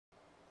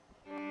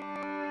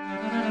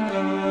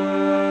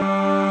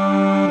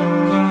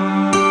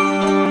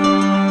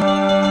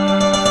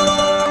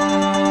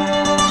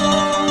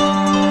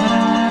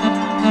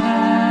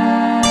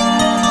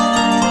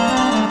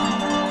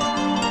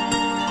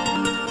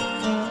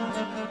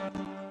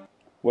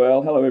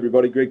Well, hello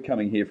everybody. Greg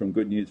Cumming here from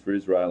Good News for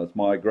Israel. It's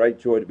my great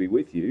joy to be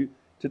with you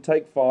to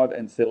take 5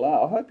 and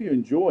Selah. I hope you're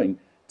enjoying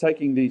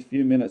taking these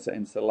few minutes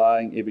and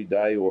Selahing every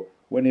day or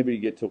whenever you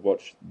get to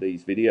watch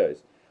these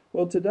videos.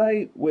 Well,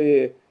 today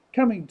we're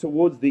coming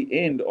towards the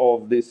end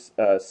of this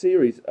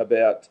series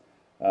about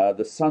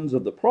the sons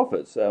of the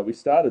prophets. We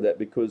started that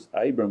because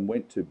Abram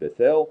went to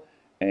Bethel,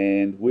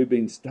 and we've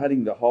been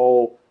studying the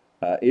whole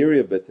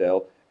area of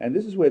Bethel, and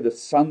this is where the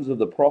sons of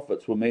the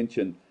prophets were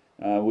mentioned.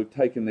 We've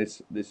taken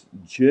this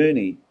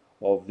journey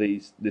of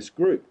this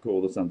group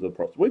called the sons of the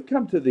prophets. We've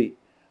come to the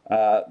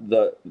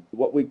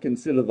what we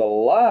consider the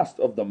last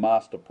of the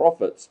master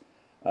prophets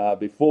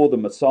before the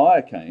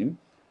Messiah came,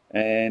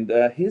 and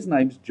his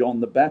name's John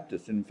the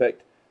Baptist. In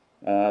fact,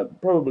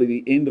 probably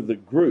the end of the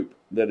group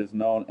that is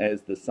known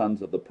as the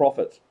sons of the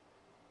prophets.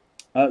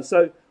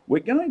 So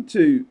we're going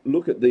to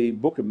look at the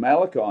book of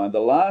Malachi, and the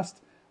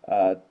last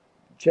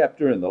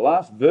chapter and the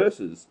last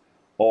verses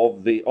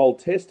of the Old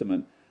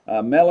Testament.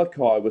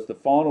 Malachi was the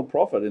final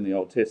prophet in the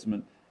Old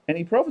Testament, and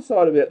he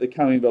prophesied about the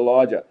coming of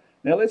Elijah.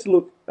 Now let's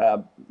look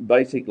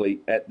basically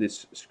at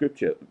this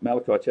scripture,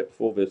 Malachi chapter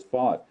 4 verse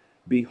 5.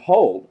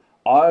 Behold,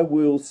 I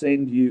will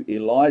send you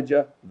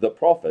Elijah the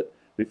prophet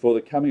before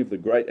the coming of the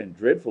great and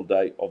dreadful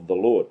day of the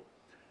Lord.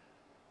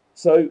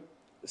 So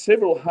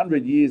several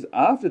hundred years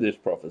after this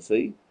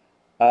prophecy,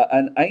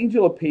 an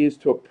angel appears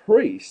to a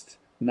priest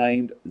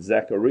named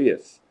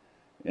Zacharias.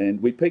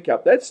 And we pick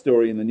up that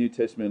story in the New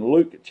Testament in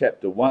Luke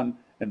chapter 1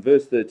 and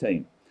verse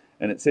 13.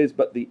 And it says,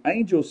 But the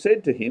angel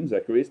said to him,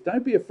 Zacharias,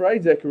 Don't be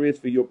afraid, Zacharias,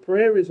 for your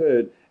prayer is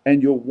heard,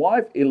 and your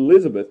wife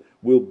Elizabeth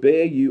will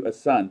bear you a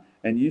son,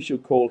 and you shall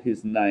call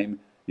his name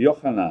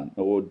Yochanan,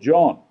 or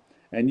John.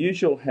 And you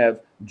shall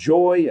have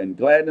joy and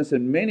gladness,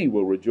 and many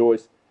will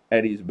rejoice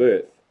at his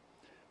birth.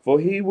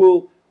 For he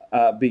will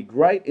be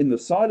great in the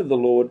sight of the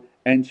Lord,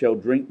 and shall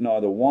drink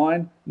neither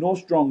wine nor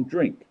strong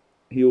drink.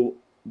 He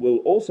will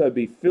also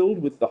be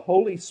filled with the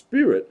Holy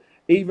Spirit,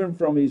 even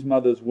from his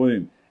mother's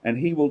womb. And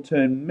he will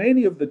turn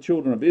many of the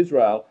children of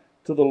Israel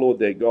to the Lord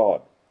their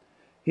God.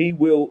 He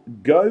will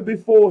go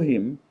before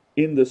him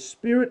in the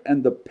spirit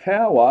and the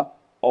power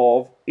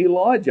of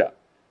Elijah,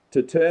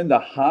 to turn the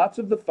hearts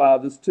of the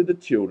fathers to the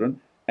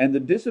children, and the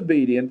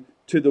disobedient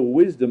to the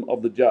wisdom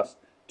of the just,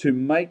 to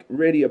make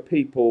ready a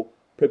people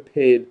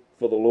prepared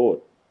for the Lord.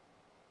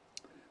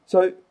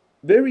 So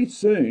very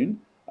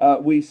soon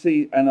we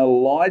see an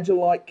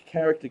Elijah-like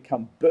character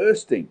come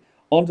bursting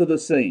onto the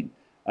scene.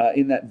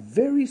 In that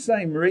very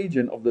same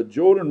region of the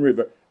Jordan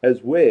River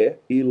as where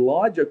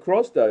Elijah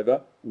crossed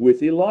over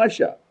with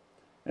Elisha.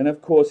 And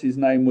of course his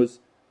name was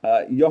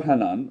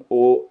Yohanan,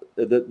 or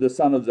the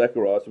son of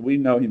Zacharias. We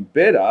know him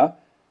better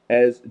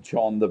as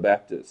John the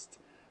Baptist.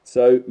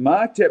 So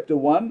Mark chapter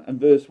 1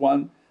 and verse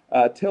 1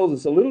 tells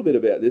us a little bit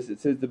about this. It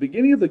says, The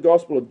beginning of the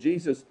gospel of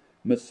Jesus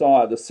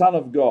Messiah, the Son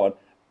of God,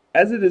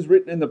 as it is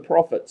written in the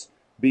prophets,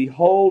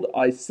 Behold,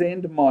 I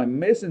send my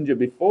messenger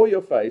before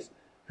your face,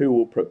 who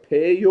will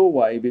prepare your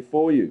way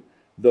before you.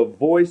 The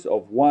voice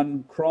of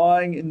one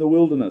crying in the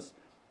wilderness,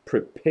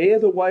 Prepare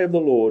the way of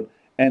the Lord,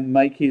 and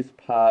make his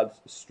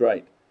paths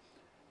straight.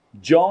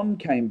 John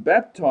came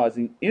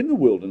baptizing in the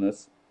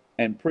wilderness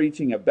and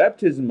preaching a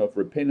baptism of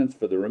repentance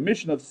for the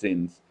remission of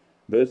sins.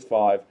 Verse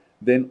 5,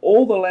 Then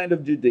all the land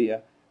of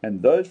Judea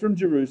and those from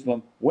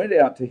Jerusalem went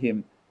out to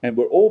him, and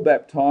were all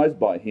baptized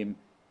by him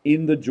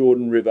in the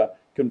Jordan River,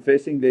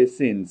 confessing their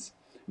sins.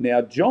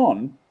 Now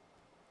John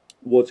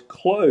was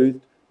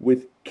clothed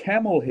with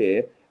camel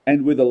hair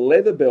and with a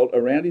leather belt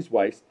around his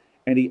waist,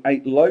 and he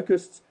ate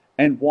locusts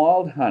and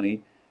wild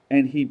honey,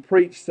 and he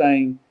preached,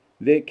 saying,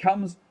 There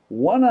comes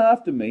one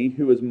after me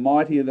who is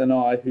mightier than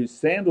I, whose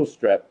sandal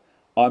strap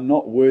I'm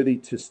not worthy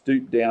to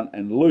stoop down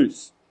and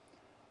loose.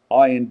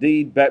 I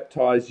indeed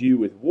baptize you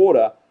with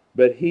water,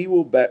 but he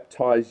will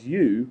baptize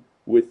you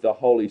with the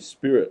Holy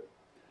Spirit.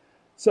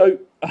 So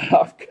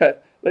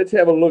let's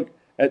have a look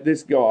at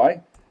this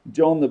guy,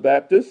 John the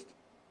Baptist.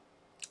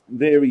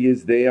 There he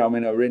is there. I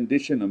mean,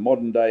 a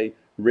modern day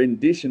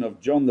rendition of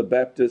John the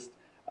Baptist.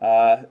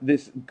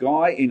 This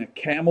guy in a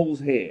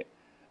camel's hair,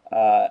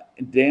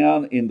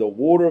 down in the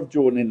water of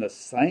Jordan, in the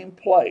same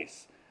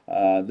place.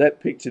 That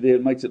picture there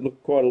makes it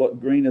look quite a lot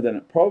greener than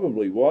it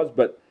probably was.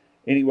 But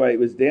anyway, it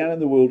was down in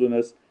the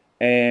wilderness,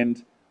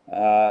 and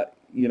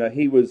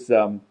he was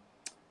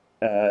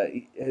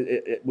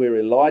where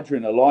Elijah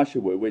and Elisha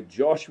were, where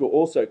Joshua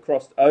also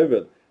crossed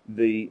over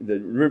the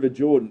River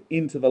Jordan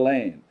into the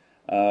land.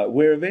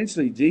 Where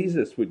eventually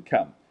Jesus would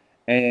come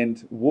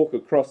and walk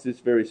across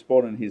this very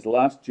spot in his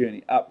last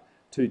journey up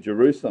to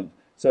Jerusalem.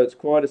 So it's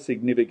quite a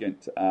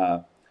significant,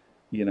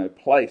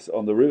 place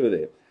on the river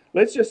there.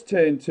 Let's just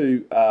turn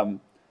to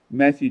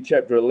Matthew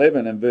chapter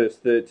 11 and verse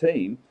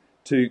 13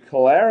 to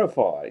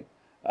clarify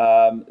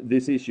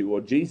this issue, or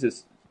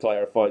Jesus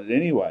clarified it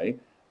anyway,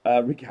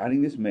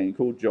 regarding this man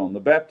called John the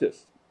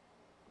Baptist.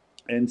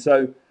 And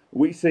so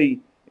we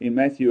see in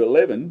Matthew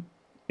 11,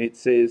 it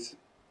says,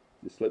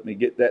 just let me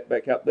get that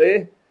back up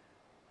there.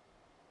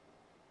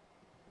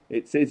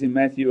 It says in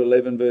Matthew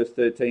 11 verse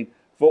 13,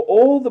 For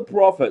all the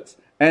prophets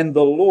and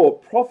the law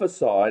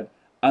prophesied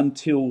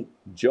until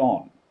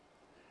John.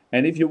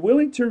 And if you're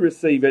willing to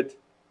receive it,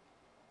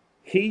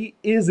 he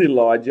is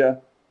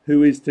Elijah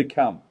who is to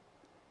come.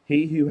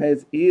 He who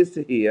has ears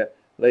to hear,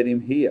 let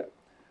him hear.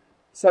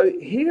 So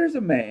here's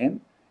a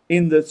man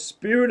in the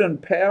spirit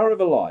and power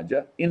of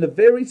Elijah, in the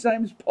very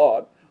same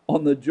spot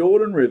on the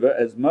Jordan River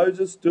as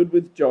Moses stood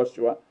with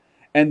Joshua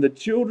and the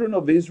children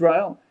of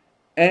Israel.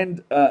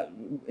 And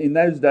in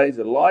those days,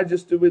 Elijah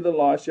stood with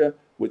Elisha,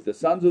 with the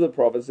sons of the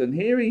prophets. And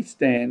here he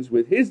stands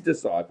with his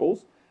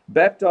disciples,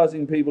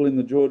 baptizing people in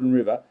the Jordan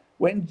River,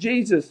 when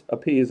Jesus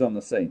appears on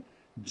the scene.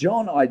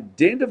 John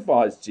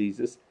identifies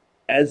Jesus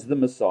as the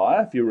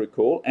Messiah, if you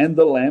recall, and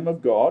the Lamb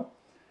of God,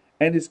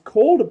 and is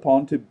called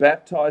upon to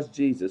baptize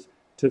Jesus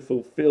to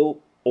fulfill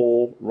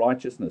all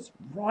righteousness,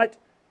 right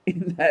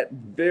in that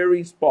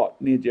very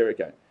spot near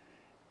Jericho.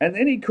 And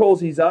then he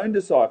calls his own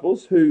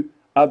disciples, who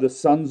are the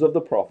sons of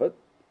the prophet,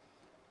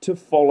 to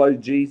follow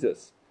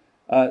Jesus.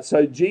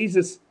 So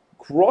Jesus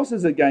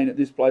crosses again at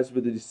this place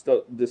with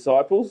the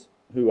disciples,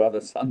 who are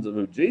the sons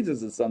of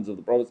Jesus, the sons of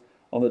the prophets,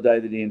 on the day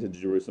that he entered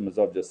Jerusalem, as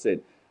I've just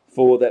said,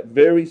 for that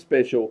very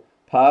special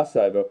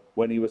Passover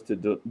when he was to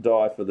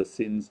die for the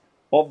sins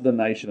of the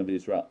nation of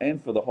Israel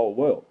and for the whole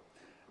world.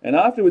 And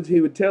afterwards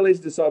he would tell his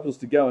disciples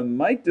to go and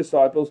make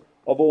disciples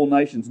of all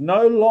nations,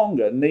 no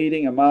longer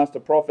needing a master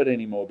prophet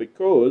anymore,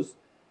 because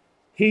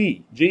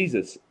he,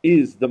 Jesus,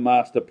 is the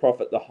master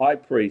prophet, the high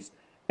priest,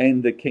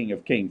 and the King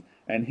of Kings.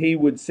 And he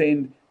would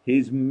send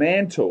his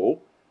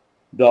mantle,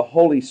 the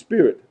Holy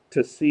Spirit,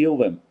 to seal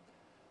them,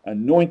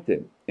 anoint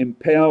them,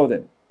 empower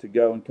them to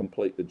go and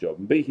complete the job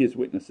and be his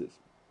witnesses.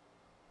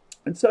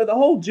 And so the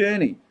whole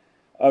journey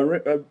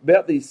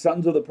about these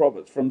sons of the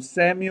prophets, from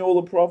Samuel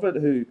the prophet,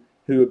 who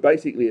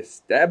basically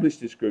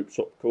established this group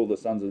called the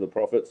sons of the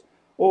prophets,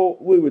 or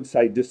we would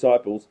say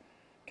disciples,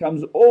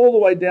 comes all the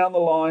way down the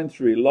line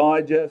through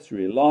Elijah,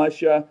 through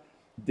Elisha,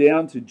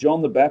 down to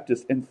John the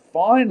Baptist, and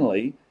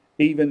finally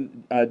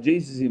even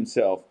Jesus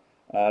himself.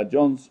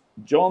 John's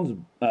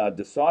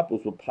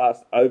disciples were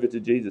passed over to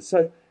Jesus.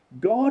 So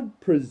God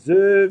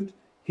preserved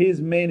his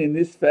men in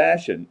this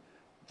fashion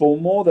for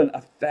more than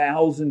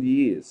 1,000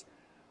 years.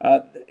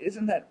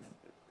 Isn't that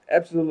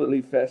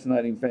absolutely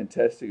fascinating,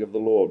 fantastic of the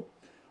Lord?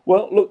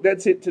 Well, look,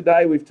 that's it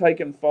today. We've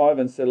taken 5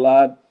 and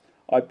Salad.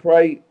 I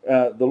pray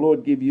the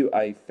Lord give you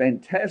a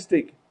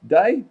fantastic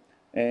day,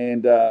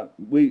 and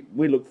we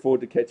look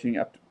forward to catching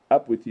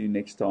up with you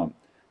next time.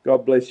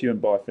 God bless you,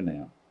 and bye for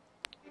now.